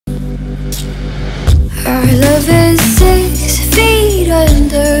Our love is 6 feet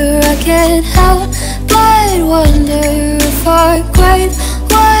under. I can't help but wonder if our grave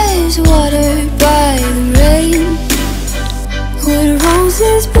was watered by the rain. Would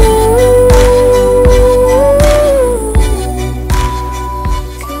roses bloom?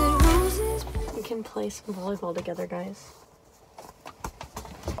 Could roses bloom? We can play some volleyball together, guys.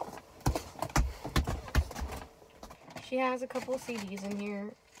 She has a couple of CDs in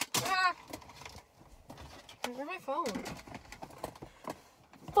here. Ah! Where's my phone?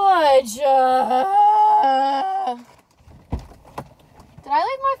 Fudge! Did I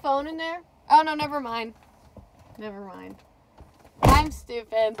leave my phone in there? Oh no, never mind. Never mind. I'm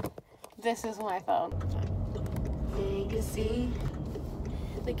stupid. This is my phone. You can see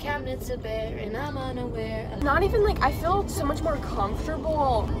the cabinets are bare and I'm unaware. Not even like, I feel so much more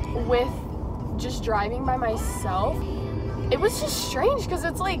comfortable with just driving by myself. It was just strange because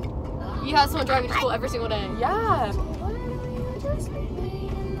it's like, You have someone driving to school every single day. yeah.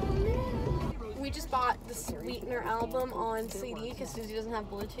 We just bought the Sweetener album on CD because Susie doesn't have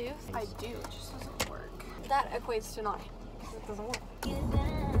Bluetooth. I do, it just doesn't work. That equates to not. It doesn't work.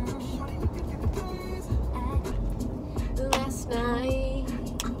 Last night,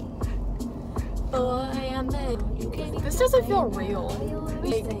 boy, I met you. This doesn't feel real.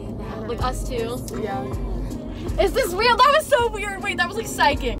 Like us two. Yeah. Is this real? That was so weird. Wait, that was like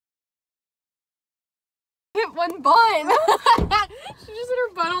psychic. Hit one button. She just hit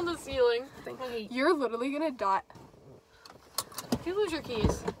her butt on the ceiling. You're literally gonna die. Did you lose your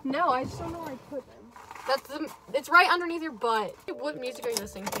keys? No, I just don't know where I put them. It's right underneath your butt. What music are you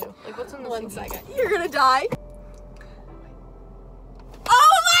listening to? Like, what's in the One CD? second. You're gonna die.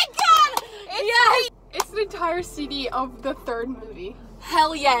 Oh my god! Yes! It's the entire CD of the third movie.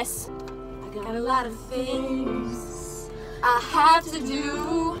 Hell yes! I got a lot of things I have to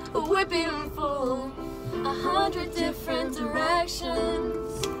do. Whip it in full, 100 different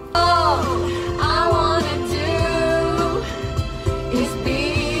directions. All I wanna do is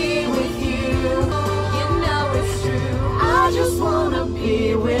be with you. You know it's true. I just wanna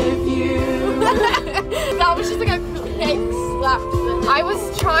be with you. That was just like a quick slap. I was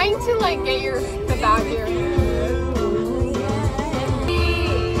trying to like get the back of your hair.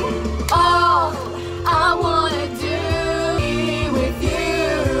 All I wanna do be with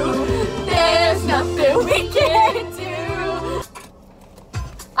you. There's nothing we can't do.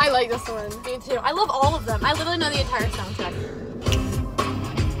 I like this one. Me too. I love all of them. I literally know the entire soundtrack.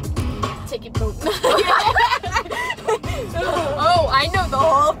 Take it boom. Oh, I know the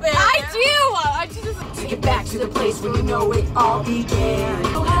whole thing. I just take it back to the place where you know it all began.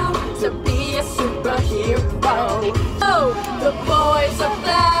 Oh, how to be a superhero. Oh, the boys are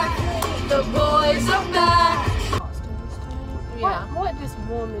back. The boys are back. Yeah. What does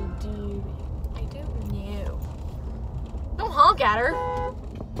woman do? I don't know. Don't honk at her.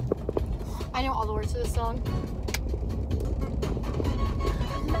 I know all the words to this song.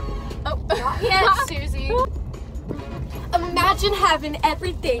 Oh, not yet, Susie. Imagine having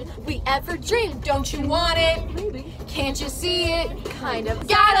everything we ever dreamed. Don't you want it? Maybe. Can't you see it? Kind of.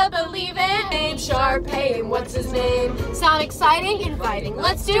 Gotta believe it. Name Sharpay and what's his name? Sound exciting? Inviting.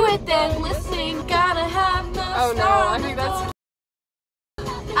 Let's do it then. Listening. Gotta have no Oh no, I think that's.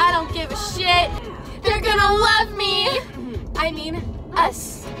 I don't give a shit. They're gonna love me. I mean,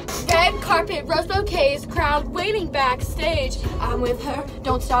 us. Red carpet, rose bouquets, crowd waiting backstage. I'm with her,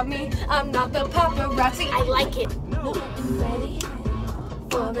 don't stop me. I'm not the paparazzi. I like it. Ready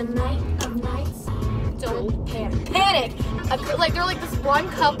for the night of nights? Don't panic. Panic! Like they're like this one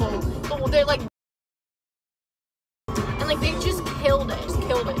couple. They're like, and like they just killed it. Like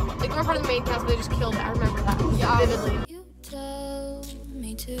they were part of the main cast, but they just killed it. I remember that vividly. You tell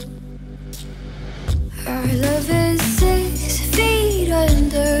me to. Our love is 6 feet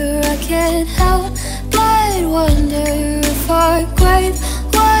under. I can't help but wonder if our grave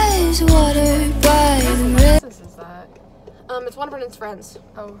was watered by the rain. What is that? It's one of Brennan's friends.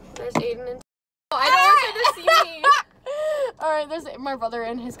 Oh. There's Aiden and. Oh, I don't want you to see me. Alright, there's my brother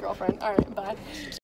and his girlfriend. Alright, bye.